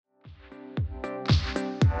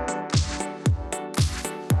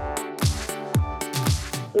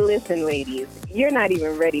Listen, ladies, you're not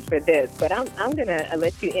even ready for this, but I'm going to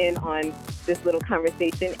let you in on this little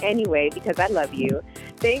conversation anyway because I love you.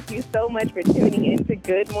 Thank you so much for tuning in to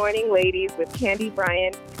Good Morning Ladies with Candy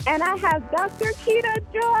Bryant. And I have Dr. Keita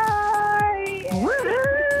Joy.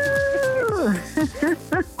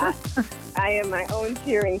 I am my own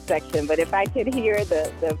cheering section, but if I could hear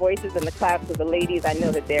the voices and the claps of the ladies, I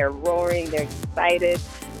know that they're roaring, they're excited.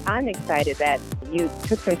 I'm excited that you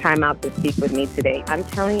took some time out to speak with me today. I'm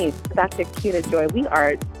telling you, Dr. Keita Joy, we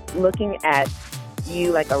are looking at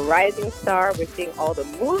you like a rising star. We're seeing all the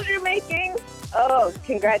moves you're making. Oh,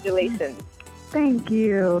 congratulations. Thank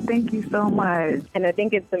you. Thank you so much. And I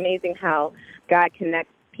think it's amazing how God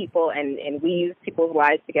connects people and weaves people's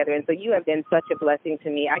lives together. And so you have been such a blessing to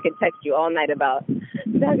me. I could text you all night about,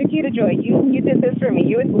 Dr. Keita Joy, you did this for me.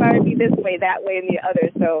 You inspired me this way, that way, and the other.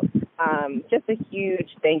 So just a huge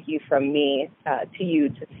thank you from me to you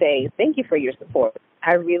to say thank you for your support.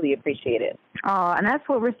 I really appreciate it. Oh, and that's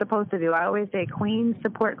what we're supposed to do. I always say queens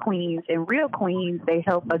support queens, and real queens, they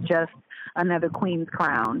help adjust another queen's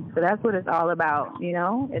crown. So that's what it's all about, you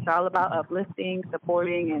know? It's all about uplifting,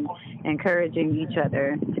 supporting, and encouraging each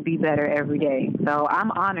other to be better every day. So I'm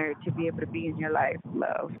honored to be able to be in your life,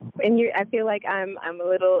 love. And I feel like I'm a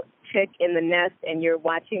little chick in the nest, and you're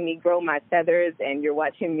watching me grow my feathers, and you're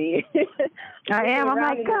watching me. I am. I'm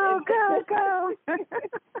like, go.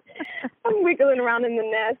 I'm wiggling around in the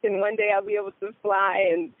nest, and one day I'll be able to fly.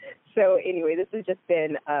 And so anyway, this has just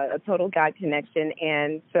been a total God connection.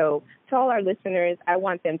 And so to all our listeners, I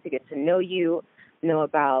want them to get to know you, know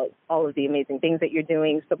about all of the amazing things that you're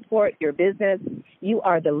doing, support your business. You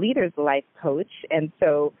are the Leader's Life Coach. And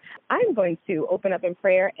so I'm going to open up in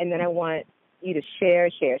prayer, and then I want you to share.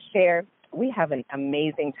 We have an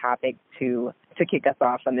amazing topic to kick us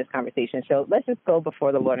off on this conversation. So let's just go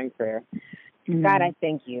before the Lord in prayer. Mm-hmm. God, I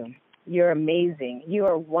thank you. You're amazing. You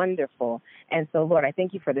are wonderful. And so, Lord, I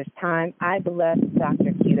thank you for this time. I bless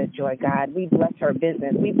Dr. Keita Joy, God. We bless her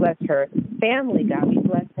business. We bless her family, God. We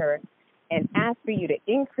bless her and ask for you to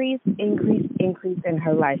increase in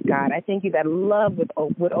her life, God. I thank you that love would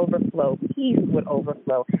overflow, peace would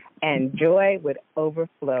overflow, and joy would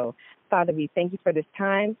overflow. Father, we thank you for this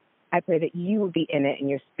time. I pray that you will be in it and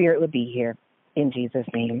your spirit will be here. In Jesus'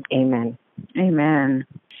 name, amen. Amen.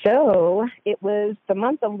 So it was the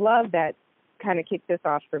month of love that kind of kicked this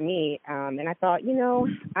off for me. And I thought,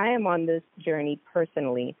 I am on this journey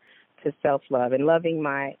personally to self-love and loving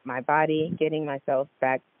my body, getting myself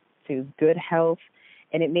back to good health.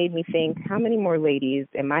 And it made me think, how many more ladies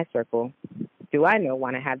in my circle do I know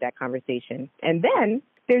want to have that conversation? And then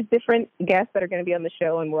there's different guests that are going to be on the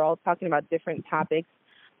show, and we're all talking about different topics.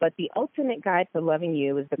 But the Ultimate Guide to Loving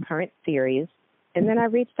You is the current series. And then I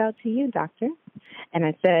reached out to you, Doctor, and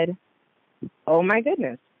I said, oh, my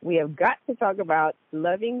goodness, we have got to talk about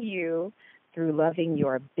loving you through loving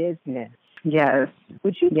your business. Yes.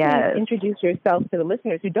 Would you please introduce yourself to the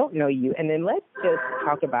listeners who don't know you, and then let's just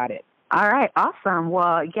talk about it. All right. Awesome.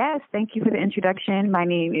 Well, yes, thank you for the introduction. My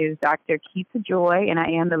name is Dr. Keita Joy, and I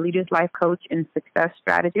am the Leader's Life Coach and Success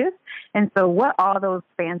Strategist. And so what all those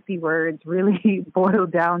fancy words really boil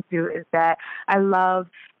down to is that I love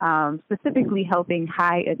specifically helping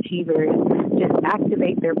high achievers just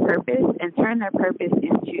activate their purpose and turn their purpose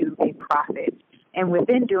into a profit. And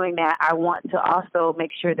within doing that, I want to also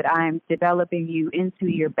make sure that I'm developing you into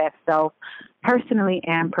your best self personally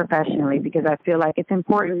and professionally, because I feel like it's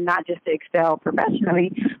important not just to excel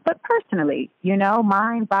professionally, but personally,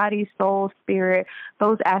 mind, body, soul, spirit,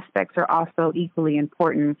 those aspects are also equally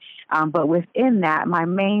important. But within that, my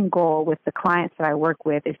main goal with the clients that I work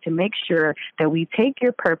with is to make sure that we take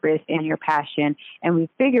your purpose and your passion and we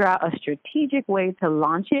figure out a strategic way to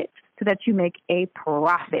launch it so that you make a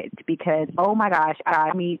profit. Because, oh my gosh,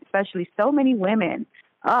 I mean, especially so many women,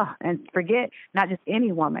 and forget not just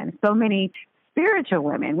any woman, so many spiritual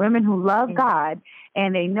women who love God,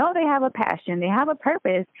 and they know they have a passion, they have a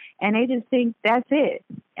purpose, and they just think that's it.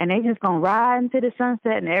 And they just going to ride into the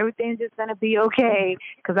sunset and everything's just going to be okay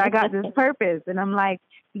because I got this purpose. And I'm like,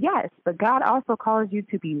 yes, but God also calls you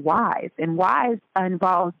to be wise. And wise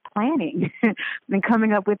involves planning and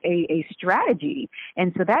coming up with a strategy.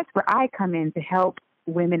 And so that's where I come in to help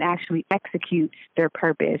women actually execute their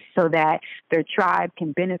purpose so that their tribe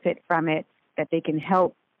can benefit from it, that they can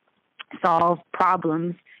help solve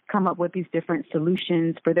problems, come up with these different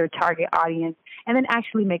solutions for their target audience, and then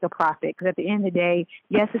actually make a profit. Because at the end of the day,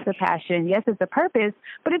 yes, it's a passion, yes, it's a purpose,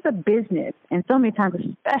 but it's a business. And so many times,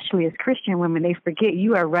 especially as Christian women, they forget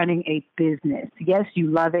you are running a business. Yes,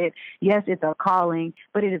 you love it. Yes, it's a calling,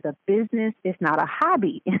 but it is a business. It's not a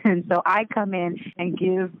hobby. And so I come in and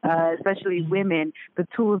give, especially women, the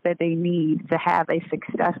tools that they need to have a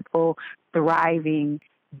successful, thriving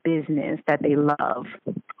business that they love.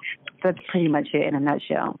 That's pretty much it in a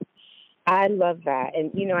nutshell. I love that.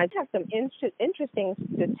 And, I have some interesting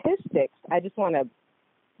statistics. I just want to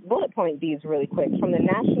bullet point these really quick from the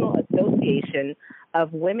National Association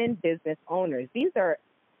of Women Business Owners. These are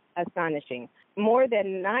astonishing. More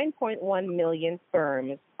than 9.1 million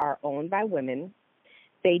firms are owned by women.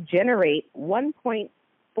 They generate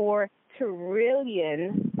 1.4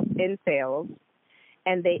 trillion in sales,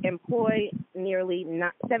 and they employ nearly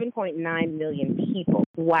 7.9 million people.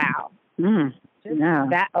 Wow.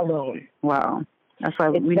 That alone. Wow. That's why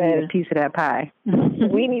we need a piece of that pie.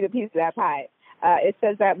 We need a piece of that pie. It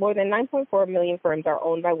says that more than 9.4 million firms are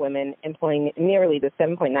owned by women, employing nearly the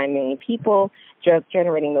 7.9 million people,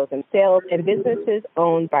 generating those in sales, and businesses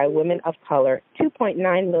owned by women of color.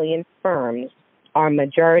 2.9 million firms are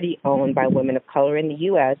majority owned by women of color in the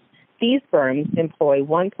U.S. These firms employ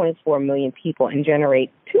 1.4 million people and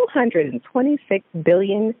generate $226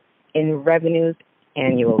 billion in revenues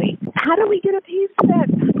annually. How do we get a piece of that,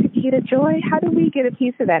 Dr. Keita Joy? How do we get a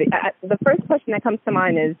piece of that? The first question that comes to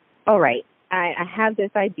mind is, all right, I have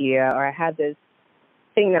this idea, or I have this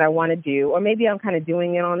thing that I want to do, or maybe I'm kind of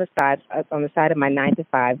doing it on the side of my 9 to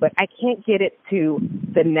 5, but I can't get it to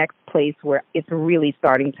the next place where it's really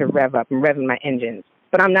starting to rev up and revving my engines,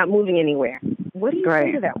 but I'm not moving anywhere. What do you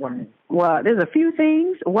say to that woman? Well, there's a few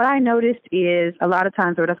things. What I noticed is a lot of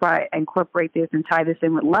times, or that's why I incorporate this and tie this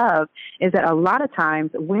in with love, is that a lot of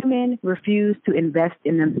times women refuse to invest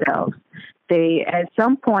in themselves. At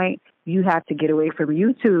some point, you have to get away from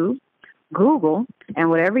YouTube, Google, and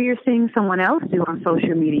whatever you're seeing someone else do on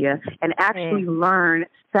social media, and actually learn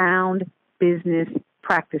sound business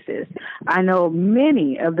practices. I know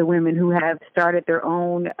many of the women who have started their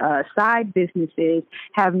own side businesses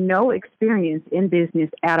have no experience in business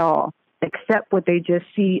at all, except what they just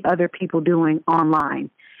see other people doing online.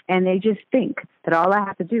 And they just think that all I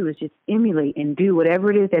have to do is just emulate and do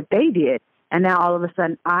whatever it is that they did, and now all of a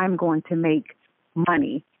sudden I'm going to make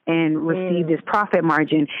money and receive this profit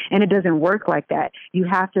margin. And it doesn't work like that. You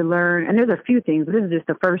have to learn, and there's a few things, but this is just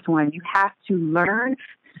the first one. You have to learn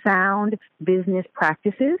sound business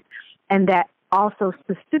practices, and that also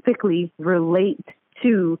specifically relate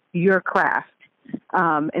to your craft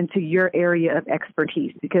and to your area of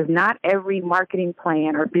expertise, because not every marketing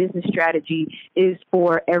plan or business strategy is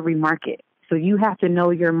for every market. So you have to know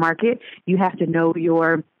your market. You have to know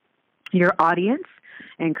your audience,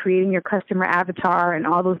 and creating your customer avatar and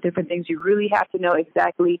all those different things. You really have to know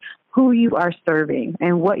exactly who you are serving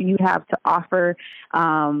and what you have to offer.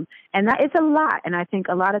 And that it's a lot. And I think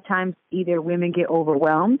a lot of times either women get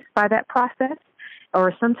overwhelmed by that process,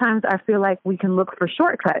 or sometimes I feel like we can look for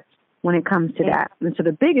shortcuts when it comes to that. And so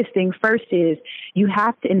the biggest thing first is you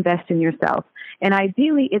have to invest in yourself. And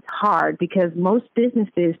ideally, it's hard because most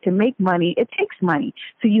businesses, to make money, it takes money.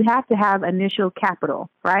 So you have to have initial capital,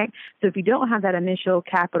 right? So if you don't have that initial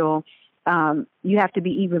capital, you have to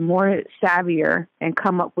be even more savvier and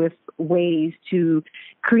come up with ways to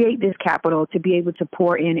create this capital to be able to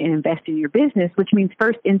pour in and invest in your business, which means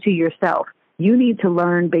first into yourself. You need to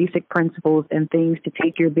learn basic principles and things to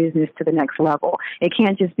take your business to the next level. It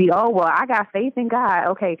can't just be, oh, well, I got faith in God.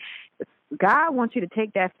 Okay, God wants you to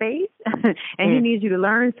take that faith, and He needs you to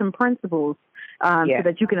learn some principles so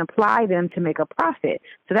that you can apply them to make a profit.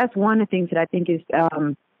 So that's one of the things that I think is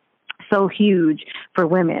so huge for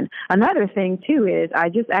women. Another thing, too, is I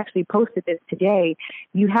just actually posted this today.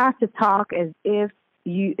 You have to talk as if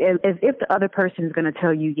the other person is going to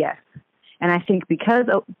tell you yes. And I think because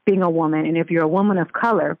of being a woman, and if you're a woman of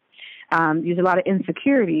color, there's a lot of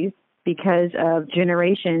insecurities because of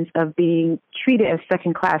generations of being treated as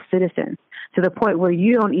second-class citizens, to the point where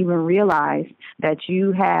you don't even realize that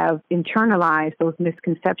you have internalized those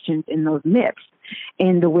misconceptions and those myths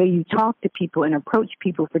in the way you talk to people and approach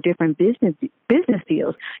people for different business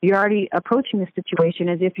deals. You're already approaching the situation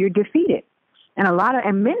as if you're defeated.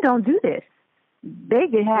 And men don't do this. They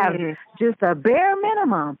can have just a bare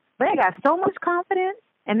minimum. They got so much confidence,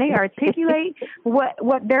 and they articulate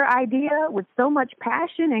what their idea with so much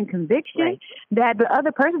passion and conviction that the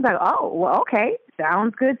other person's like, oh, well, okay,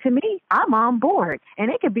 sounds good to me. I'm on board.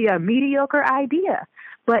 And it could be a mediocre idea,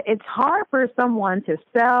 but it's hard for someone to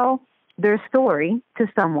sell their story to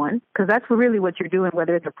someone, because that's really what you're doing,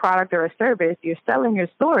 whether it's a product or a service, you're selling your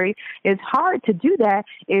story. It's hard to do that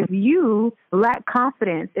if you lack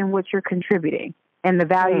confidence in what you're contributing and the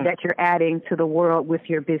value that you're adding to the world with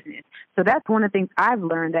your business. So that's one of the things I've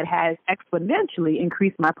learned that has exponentially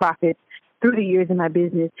increased my profits through the years in my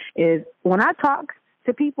business is when I talk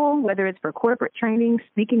to people, whether it's for corporate training,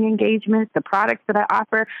 speaking engagements, the products that I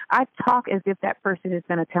offer, I talk as if that person is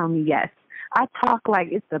going to tell me yes. I talk like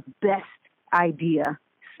it's the best idea,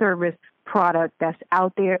 service, product that's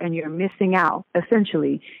out there, and you're missing out,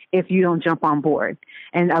 essentially, if you don't jump on board.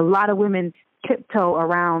 And a lot of women tiptoe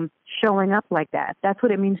around showing up like that. That's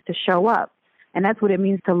what it means to show up. And that's what it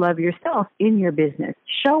means to love yourself in your business.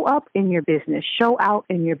 Show up in your business. Show out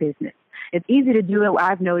in your business. It's easy to do it,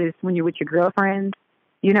 I've noticed, when you're with your girlfriends.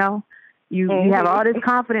 You know, you have all this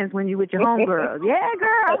confidence when you're with your homegirls. Yeah, girl,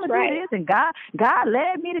 I'm going to do this, and God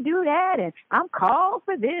led me to do that, and I'm called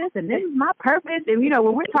for this, and this is my purpose. And, you know,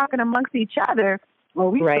 when we're talking amongst each other,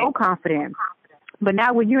 well, we're so confident. But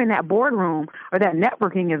now when you're in that boardroom or that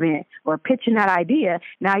networking event or pitching that idea,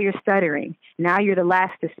 now you're stuttering. Now you're the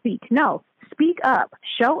last to speak. No, speak up,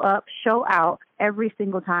 show out every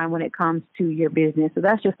single time when it comes to your business. So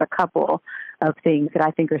that's just a couple of things that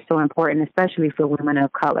I think are so important, especially for women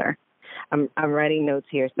of color. I'm writing notes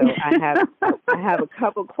here, so I have a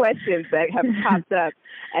couple questions that have popped up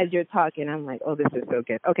as you're talking. I'm like, oh, this is so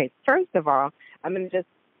good. Okay, first of all, I'm going to just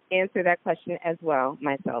answer that question as well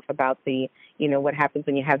myself about the, you know, what happens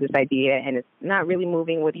when you have this idea and it's not really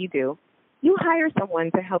moving. What do? You hire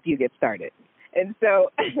someone to help you get started. And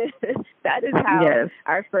so that is how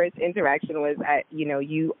our first interaction was.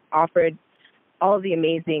 You offered all of the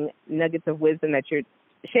amazing nuggets of wisdom that you're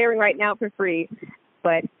sharing right now for free,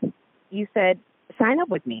 but you said, sign up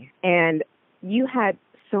with me. And you had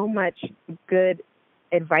so much good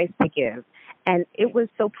advice to give. And it was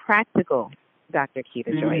so practical, Dr.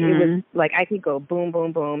 Keita Joy. It was like I could go boom,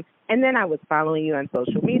 boom, boom. And then I was following you on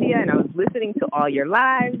social media, and I was listening to all your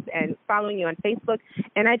lives and following you on Facebook,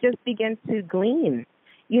 and I just began to glean.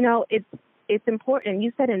 You know, it's important.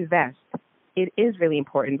 You said invest. It is really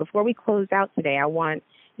important. Before we close out today, I want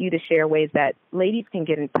you to share ways that ladies can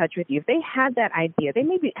get in touch with you. If they had that idea, they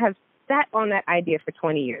maybe have sat on that idea for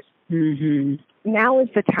 20 years. Now is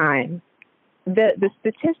the time. The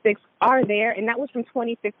statistics are there, and that was from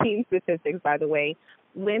 2015 statistics, by the way.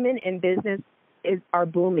 Women in business are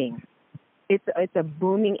booming. It's a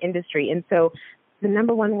booming industry. And so the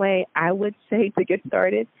number one way I would say to get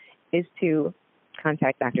started is to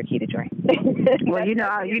contact Dr. Keita Joy. Well, you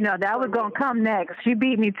know that was going to come next. She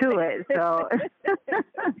beat me to it. So,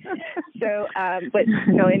 but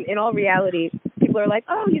you know, in all reality, people are like,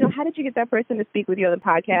 oh, you know, how did you get that person to speak with you on the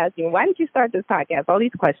podcast? You know, why did you start this podcast? All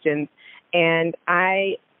these questions. And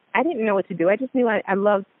I didn't know what to do. I just knew I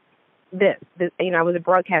loved this. You know, I was a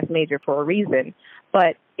broadcast major for a reason.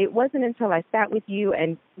 But it wasn't until I sat with you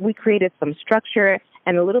and we created some structure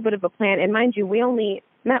and a little bit of a plan. And mind you, we only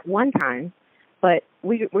met one time, but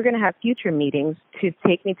we're going to have future meetings to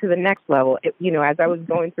take me to the next level. You know, as I was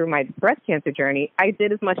going through my breast cancer journey, I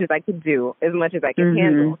did as much as I could do, as much as I could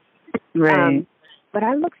handle. Right. But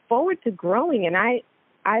I look forward to growing, and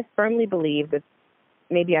I firmly believe that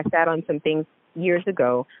maybe I sat on some things years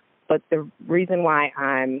ago, but the reason why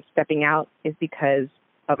I'm stepping out is because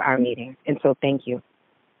of our meeting. And so thank you.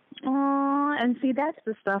 And see, that's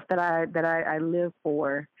the stuff that I live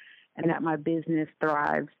for and that my business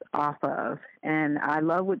thrives off of. And I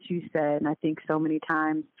love what you said. And I think so many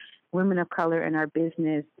times women of color in our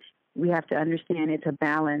business, we have to understand it's a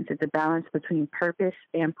balance. It's a balance between purpose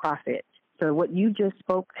and profit. So what you just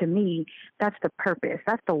spoke to me, that's the purpose.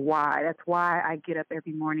 That's the why. That's why I get up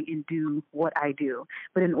every morning and do what I do.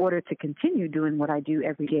 But in order to continue doing what I do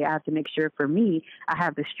every day, I have to make sure for me, I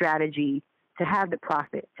have the strategy to have the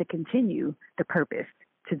profit, to continue the purpose,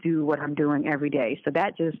 to do what I'm doing every day. So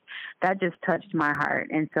that just touched my heart.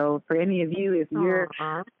 And so for any of you, if you're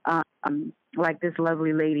like this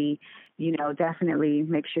lovely lady, you know, definitely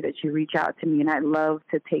make sure that you reach out to me. And I'd love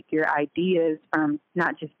to take your ideas from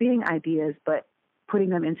not just being ideas, but putting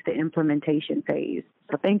them into the implementation phase.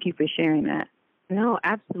 So thank you for sharing that. No,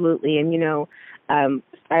 absolutely. And, you know,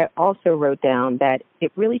 I also wrote down that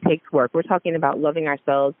it really takes work. We're talking about loving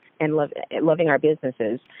ourselves and loving our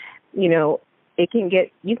businesses. You know, you can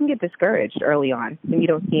get discouraged early on when you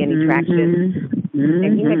don't see any traction.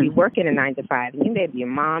 And you may be working a 9 to 5, and you may be a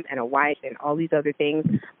mom and a wife and all these other things.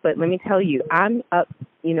 But let me tell you, I'm up,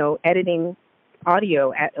 you know, editing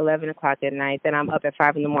audio at 11 o'clock at night. Then I'm up at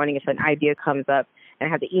 5 in the morning if an idea comes up, and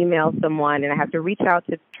I have to email someone, and I have to reach out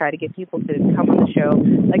to try to get people to come on the show.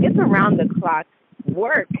 Like, it's around the clock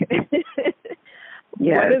work.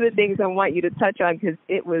 Yes. One of the things I want you to touch on, because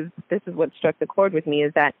this is what struck the chord with me,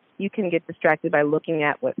 is that you can get distracted by looking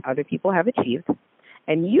at what other people have achieved.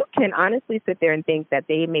 And you can honestly sit there and think that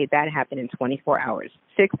they made that happen in 24 hours,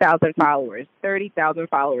 6,000 followers, 30,000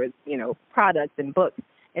 followers, products and books.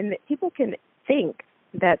 And that people can think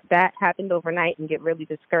that happened overnight and get really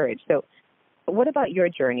discouraged. So what about your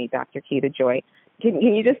journey, Dr. Keita Joy? Can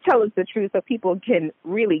you just tell us the truth so people can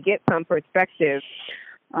really get some perspective?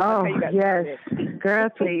 Oh, yes. Girl,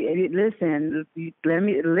 please, listen, let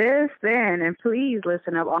me listen, and please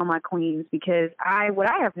listen up, all my queens, because what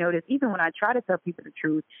I have noticed, even when I try to tell people the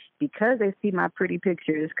truth, because they see my pretty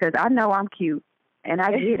pictures, because I know I'm cute, and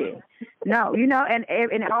I get it. No, and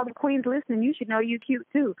all the queens listening, you should know you're cute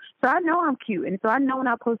too. So I know I'm cute, and so I know when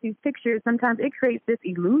I post these pictures, sometimes it creates this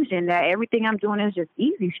illusion that everything I'm doing is just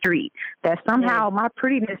easy street, that somehow my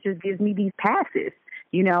prettiness just gives me these passes,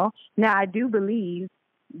 Now, I do believe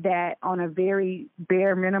that on a very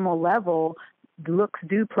bare minimal level, looks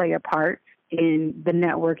do play a part in the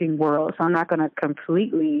networking world. So I'm not going to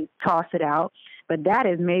completely toss it out, but that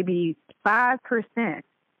is maybe 5%,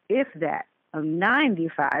 if that, of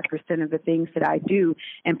 95% of the things that I do,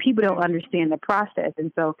 and people don't understand the process.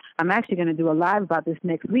 And so I'm actually going to do a live about this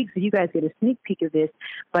next week, so you guys get a sneak peek of this.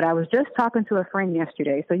 But I was just talking to a friend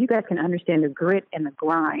yesterday, so you guys can understand the grit and the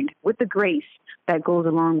grind with the grace that goes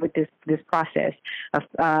along with this process.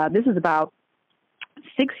 This is about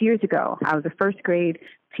 6 years ago. I was a first grade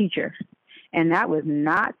teacher, and that was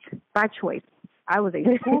not by choice. I was a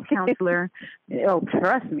school counselor. Oh,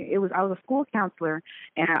 trust me. I was a school counselor,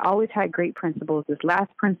 and I always had great principals. This last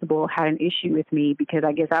principal had an issue with me because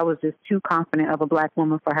I guess I was just too confident of a black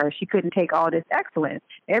woman for her. She couldn't take all this excellence.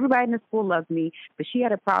 Everybody in the school loved me, but she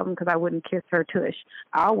had a problem because I wouldn't kiss her tush.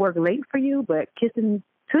 I'll work late for you, but kissing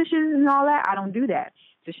tushes and all that, I don't do that.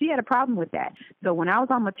 So she had a problem with that. So when I was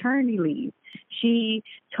on maternity leave, she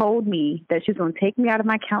told me that she was going to take me out of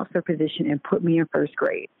my counselor position and put me in first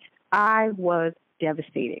grade. I was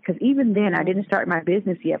devastated because even then I didn't start my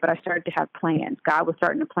business yet, but I started to have plans. God was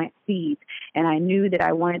starting to plant seeds, and I knew that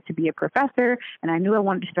I wanted to be a professor, and I knew I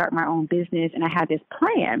wanted to start my own business, and I had this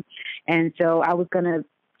plan. And so I was going to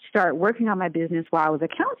start working on my business while I was a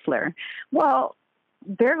counselor. Well,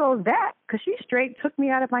 there goes that, because she straight took me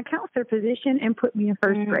out of my counselor position and put me in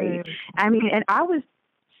first grade. I mean, and I was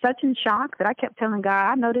such in shock that I kept telling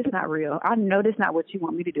God, I know this is not real. I know this is not what you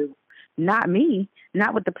want me to do. Not me,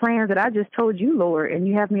 not with the plans that I just told you, Lord, and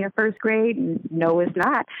you have me in first grade? No, it's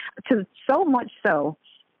not. So much so,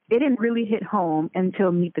 it didn't really hit home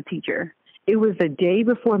until Meet the Teacher. It was the day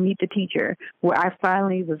before Meet the Teacher where I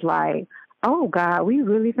finally was like, oh, God, we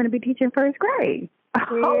really going to be teaching first grade.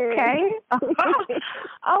 Okay.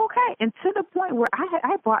 Okay. And to the point where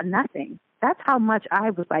I bought nothing. That's how much I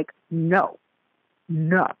was like, no.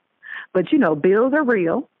 But, bills are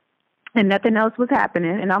real. And nothing else was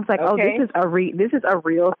happening. And I was like, okay. This is a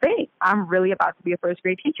real thing. I'm really about to be a first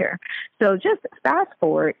grade teacher. So just fast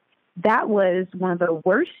forward, that was one of the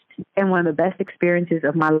worst and one of the best experiences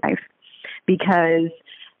of my life, because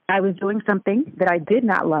I was doing something that I did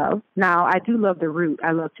not love. Now, I do love the root.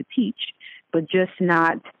 I love to teach, but just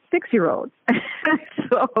not 6-year-olds.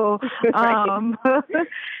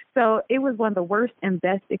 So it was one of the worst and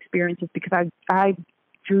best experiences, because I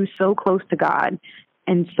drew so close to God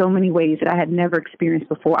in so many ways that I had never experienced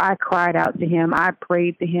before. I cried out to him. I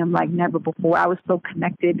prayed to him like never before. I was so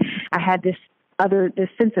connected. I had this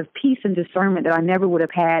sense of peace and discernment that I never would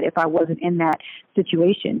have had if I wasn't in that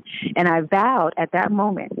situation. And I vowed at that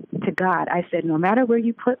moment to God, I said, no matter where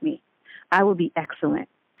you put me, I will be excellent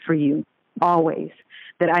for you always.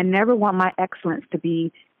 That I never want my excellence to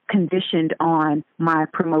be conditioned on my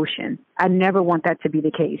promotion. I never want that to be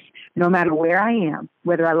the case. No matter where I am,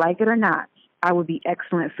 whether I like it or not, I will be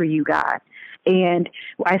excellent for you, God. And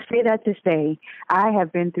I say that to say I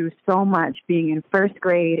have been through so much being in first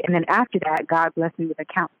grade. And then after that, God blessed me with a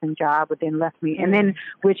counseling job, but then left me. And then,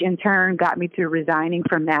 which in turn got me to resigning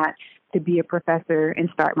from that to be a professor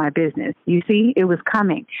and start my business. You see, it was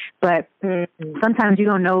coming. But sometimes you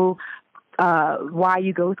don't know why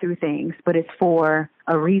you go through things, but it's for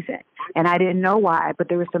a reason. And I didn't know why, but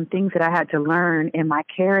there were some things that I had to learn in my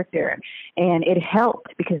character. And it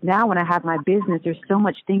helped, because now when I have my business, there's so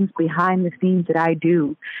much things behind the scenes that I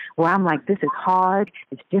do where I'm like, this is hard,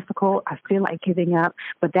 it's difficult, I feel like giving up.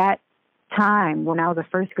 But that time when I was a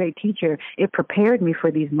first grade teacher, it prepared me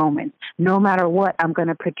for these moments. No matter what, I'm going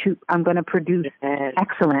to produce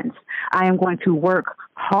excellence. I am going to work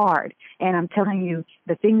hard. And I'm telling you,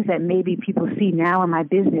 the things that maybe people see now in my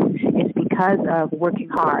business is because because of working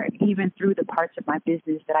hard, even through the parts of my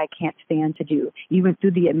business that I can't stand to do, even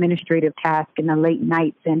through the administrative tasks and the late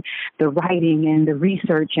nights and the writing and the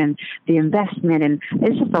research and the investment. And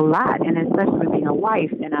it's just a lot. And especially being a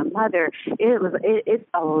wife and a mother, it's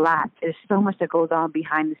a lot. There's so much that goes on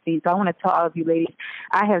behind the scenes. So I want to tell all of you ladies,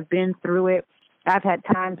 I have been through it. I've had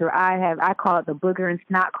times where I call it the booger and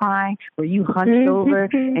snot crying, where you hunched over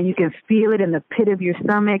and you can feel it in the pit of your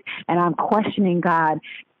stomach. And I'm questioning God,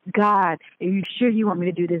 are you sure you want me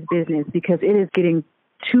to do this business? Because it is getting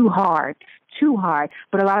too hard.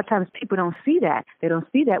 But a lot of times people don't see that. They don't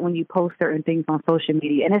see that when you post certain things on social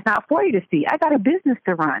media. And it's not for you to see. I got a business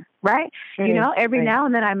to run, right? Every now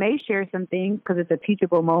and then I may share some things because it's a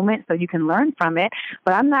teachable moment so you can learn from it.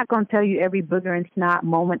 But I'm not going to tell you every booger and snot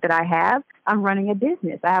moment that I have. I'm running a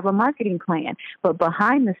business. I have a marketing plan. But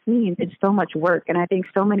behind the scenes, it's so much work. And I think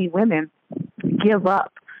so many women give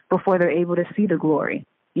up before they're able to see the glory.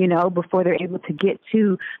 Before they're able to get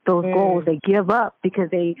to those goals, they give up because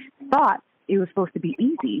they thought it was supposed to be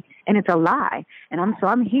easy, and it's a lie. And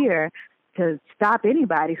I'm here to stop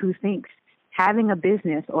anybody who thinks having a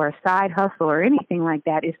business or a side hustle or anything like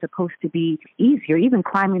that is supposed to be easy, or even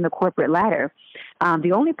climbing the corporate ladder.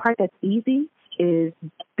 The only part that's easy is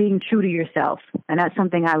being true to yourself, and that's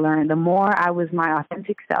something I learned. The more I was my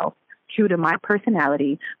authentic self, true to my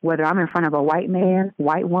personality, whether I'm in front of a white man,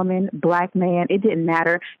 white woman, black man, it didn't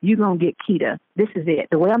matter. You're going to get Keita. This is it.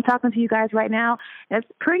 The way I'm talking to you guys right now, that's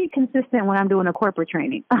pretty consistent when I'm doing a corporate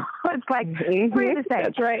training. It's like pretty the same.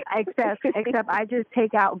 That's right. Except I just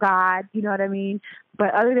take out God, you know what I mean?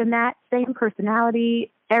 But other than that, same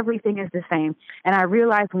personality, everything is the same. And I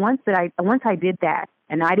realized once I did that,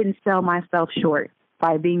 and I didn't sell myself short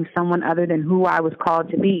by being someone other than who I was called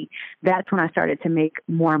to be, that's when I started to make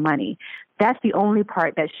more money. That's the only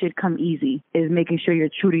part that should come easy, is making sure you're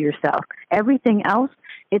true to yourself. Everything else,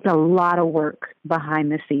 it's a lot of work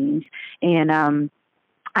behind the scenes. And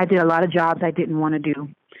I did a lot of jobs I didn't want to do.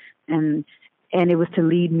 And it was to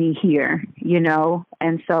lead me here,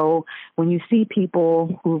 And so when you see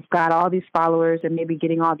people who've got all these followers and maybe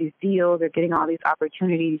getting all these deals or getting all these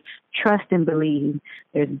opportunities, trust and believe.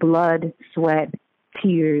 There's blood, sweat,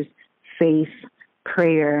 tears, faith,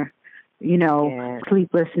 prayer,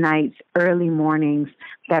 sleepless nights, early mornings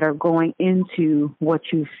that are going into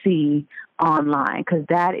what you see online. Because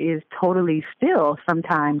that is totally still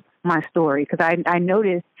sometimes my story. Because I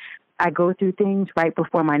notice I go through things right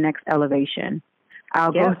before my next elevation. I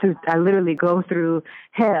literally go through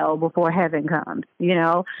hell before heaven comes,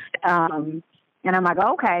 And I'm like,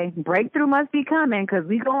 okay, breakthrough must be coming because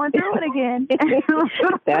we going through it again.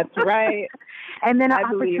 That's right. And then an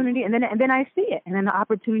opportunity, and then I see it, and then the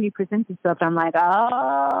opportunity presents itself. I'm like,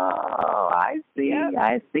 oh, I see.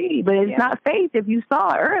 But it's not faith if you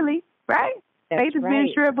saw it early, right? That's faith is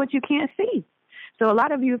being sure of what you can't see. So a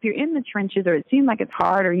lot of you, if you're in the trenches or it seems like it's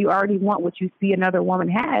hard or you already want what you see another woman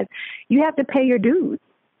has, you have to pay your dues.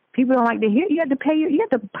 People don't like to hear. You have to pay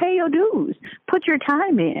your dues. Put your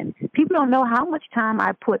time in. People don't know how much time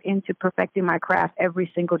I put into perfecting my craft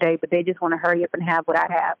every single day, but they just want to hurry up and have what I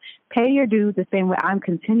have. Pay your dues the same way I'm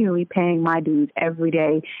continually paying my dues every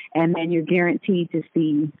day, and then you're guaranteed to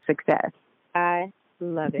see success. I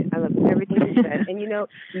love it. I love everything you said. And you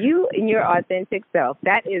and your authentic self,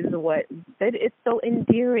 that is so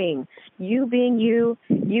endearing. You being you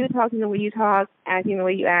talking the way you talk, acting the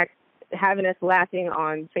way you act, having us laughing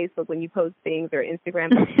on Facebook when you post things or Instagram,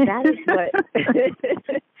 that is what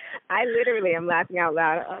I literally am laughing out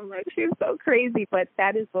loud. I'm like, she's so crazy, but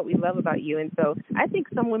that is what we love about you. And so I think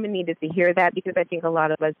some women needed to hear that, because I think a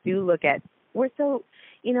lot of us do we're so,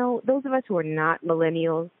 those of us who are not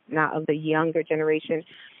millennials, not of the younger generation,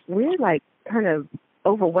 we're like kind of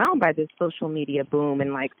overwhelmed by this social media boom,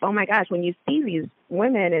 and like, oh my gosh, when you see these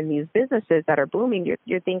women and these businesses that are booming,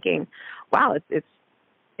 you're thinking, wow,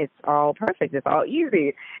 it's all perfect. It's all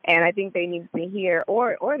easy. And I think they need to hear,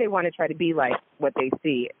 or they want to try to be like what they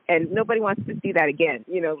see. And nobody wants to see that again.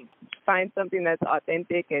 Find something that's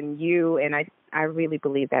authentic and you. And I really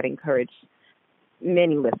believe that encouraged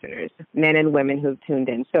many listeners, men and women who've tuned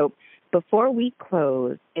in. So before we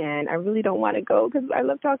close, and I really don't want to go because I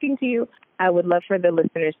love talking to you, I would love for the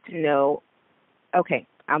listeners to know, okay,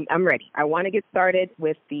 I'm ready. I want to get started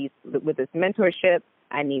with this mentorship.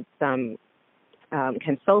 I need some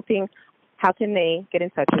consulting. How can they get in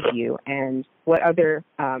touch with you, and what other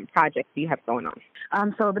projects do you have going on?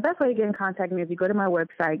 So the best way to get in contact with me is you go to my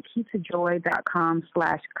website,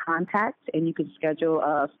 keitajoy.com/contact, and you can schedule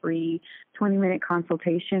a free 20-minute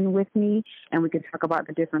consultation with me, and we can talk about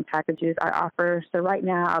the different packages I offer. So right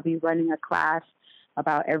now I'll be running a class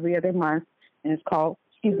about every other month, and it's called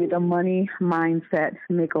the money mindset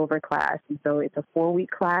makeover class. And so it's a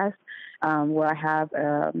 4-week class where I have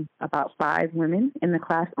about 5 women in the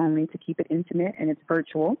class only to keep it intimate, and it's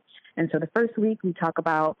virtual. And so the first week we talk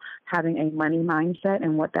about having a money mindset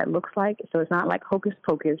and what that looks like. So it's not like hocus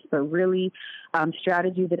pocus, but really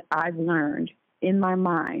strategy that I've learned in my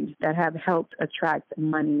mind that have helped attract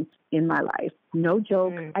money in my life. No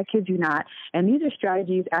joke, I kid you not. And these are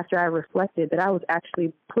strategies after I reflected that I was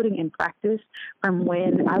actually putting in practice from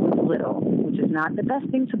when I was little, which is not the best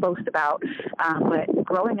thing to boast about. But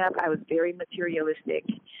growing up, I was very materialistic.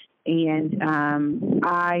 And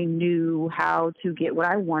I knew how to get what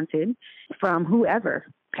I wanted from whoever,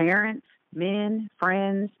 parents, men,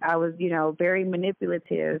 friends. I was, very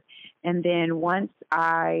manipulative. And then once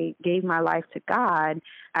I gave my life to God,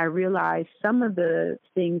 I realized some of the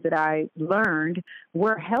things that I learned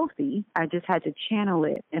were healthy. I just had to channel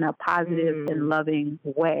it in a positive and loving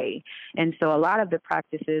way. And so a lot of the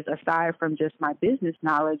practices, aside from just my business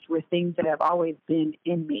knowledge, were things that have always been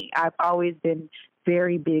in me. I've always been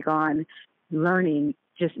very big on learning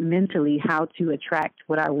just mentally how to attract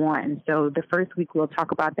what I want. And so the first week we'll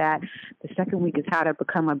talk about that. The second week is how to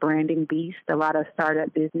become a branding beast. A lot of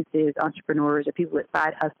startup businesses, entrepreneurs, or people with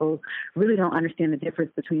side hustles really don't understand the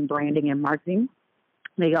difference between branding and marketing.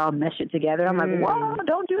 They all mesh it together. I'm like, whoa,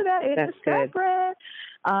 don't do that. It's separate.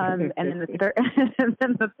 And then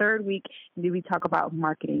the third week, we talk about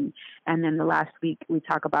marketing. And then the last week, we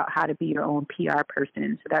talk about how to be your own PR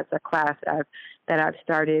person. So that's a class that I've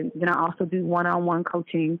started. Then I also do one-on-one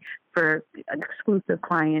coaching for exclusive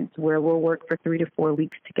clients where we'll work for 3 to 4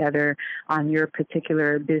 weeks together on your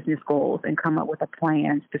particular business goals and come up with a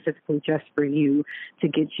plan specifically just for you to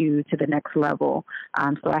get you to the next level.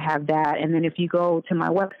 So I have that. And then if you go to my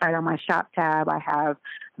website on my shop tab, I have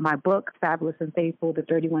my book, Fabulous and Faithful, the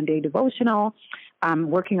 31-Day Devotional. I'm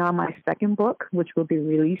working on my second book, which will be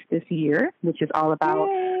released this year, which is all about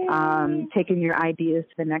taking your ideas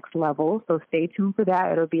to the next level. So stay tuned for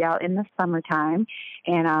that. It'll be out in the summertime.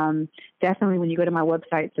 And definitely when you go to my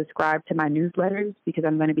website, subscribe to my newsletters because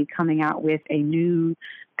I'm going to be coming out with a new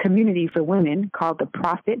community for women called the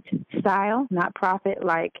Prophet Style, not profit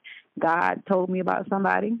like God told me about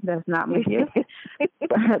somebody. That's not my gift.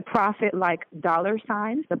 Profit like dollar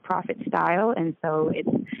signs, the Prophet Style. And so if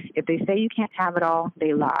they say you can't have it all,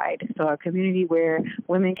 they lied. So a community where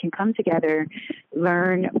women can come together,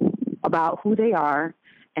 learn about who they are,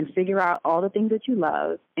 and figure out all the things that you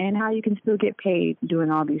love and how you can still get paid doing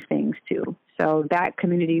all these things too. So that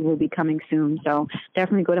community will be coming soon. So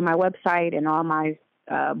definitely go to my website and all my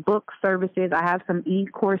book services. I have some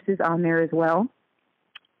e-courses on there as well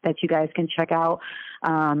that you guys can check out.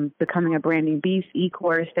 Becoming a Branding Beast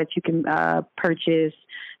e-course that you can purchase,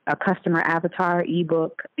 a customer avatar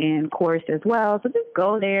ebook and course as well. So just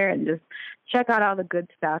go there and just check out all the good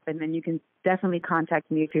stuff. And then you can definitely contact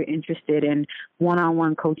me if you're interested in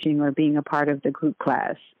one-on-one coaching or being a part of the group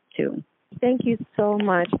class too. Thank you so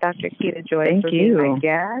much, Dr. Keita Joy, for being my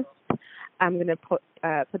guest. I'm going to put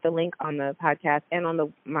the link on the podcast and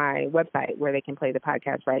on my website where they can play the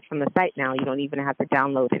podcast right from the site now. You don't even have to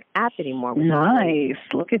download an app anymore. Nice.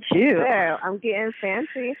 Look at you. Yeah, I'm getting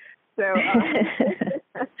fancy. So it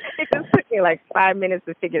just took me like 5 minutes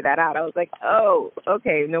to figure that out. I was like, oh,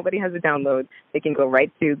 okay, nobody has a download. They can go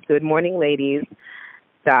right to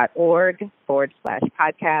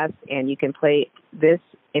goodmorningladies.org/podcast, and you can play this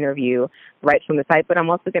interview right from the site. But I'm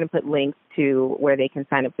also going to put links to where they can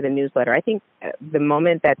sign up for the newsletter. I think the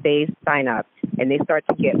moment that they sign up and they start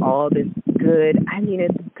to get all this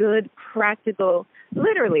it's good, practical,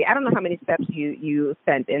 literally, I don't know how many steps you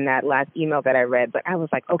sent in that last email that I read, but I was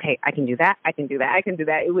like, okay, I can do that. I can do that. I can do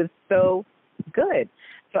that. It was so good.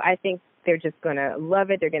 So I think they're just going to love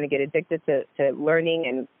it. They're going to get addicted to learning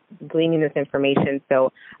and gleaning this information.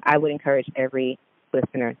 So I would encourage every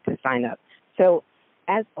listener to sign up. So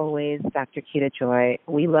as always, Dr. Keita Joy,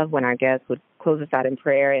 we love when our guests would close us out in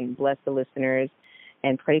prayer and bless the listeners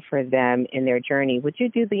and pray for them in their journey. Would you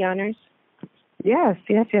do the honors? Yes.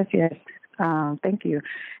 Thank you.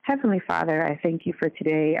 Heavenly Father, I thank you for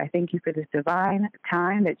today. I thank you for this divine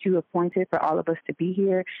time that you appointed for all of us to be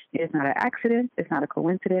here. It is not an accident. It's not a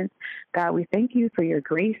coincidence. God, we thank you for your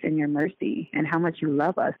grace and your mercy and how much you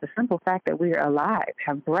love us. The simple fact that we are alive,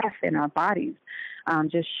 have breath in our bodies,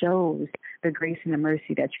 just shows the grace and the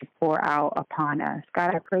mercy that you pour out upon us.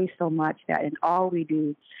 God, I pray so much that in all we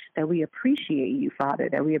do, that we appreciate you, Father,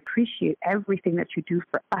 that we appreciate everything that you do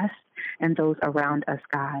for us and those around us,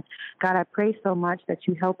 God. God, I pray so much that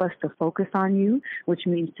you help us to focus on you, which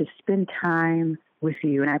means to spend time with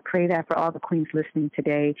you. And I pray that for all the queens listening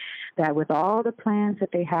today, that with all the plans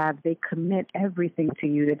that they have, they commit everything to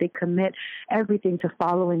you, that they commit everything to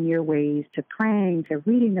following your ways, to praying, to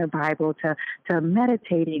reading their Bible, to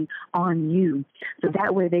meditating on you. So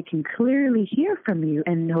that way they can clearly hear from you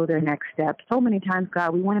and know their next steps. So many times,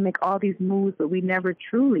 God, we want to make all these moves, but we never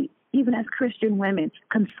truly, even as Christian women,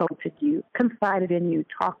 consulted you, confided in you,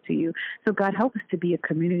 talked to you. So God, help us to be a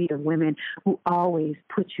community of women who always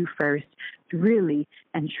put you first, really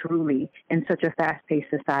and truly, in such a fast-paced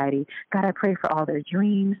society. God, I pray for all their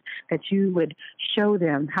dreams, that you would show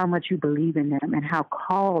them how much you believe in them and how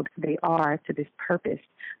called they are to this purpose,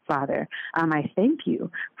 Father. I thank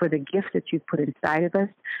you for the gifts that you've put inside of us.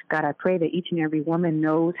 God, I pray that each and every woman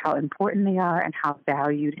knows how important they are and how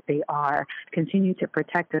valued they are. Continue to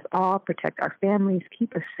protect us all, protect our families,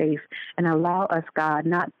 keep us safe, and allow us, God,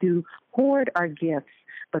 not to hoard our gifts,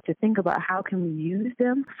 but to think about how can we use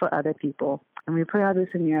them for other people. And we pray all this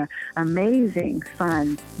in your amazing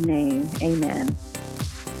Son's name. Amen.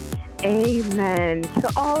 Amen.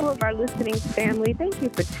 To all of our listening family, thank you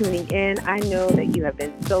for tuning in. I know that you have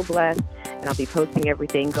been so blessed, and I'll be posting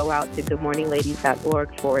everything. Go out to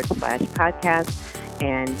goodmorningladies.org/podcast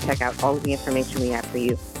and check out all of the information we have for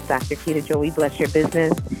you. Dr. Keita Joy, we bless your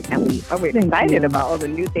business, and we're excited about all the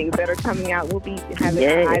new things that are coming out. We'll be having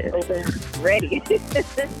our eyes open, ready.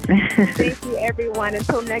 Thank you, everyone.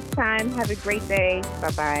 Until next time, have a great day.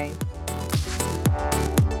 Bye-bye.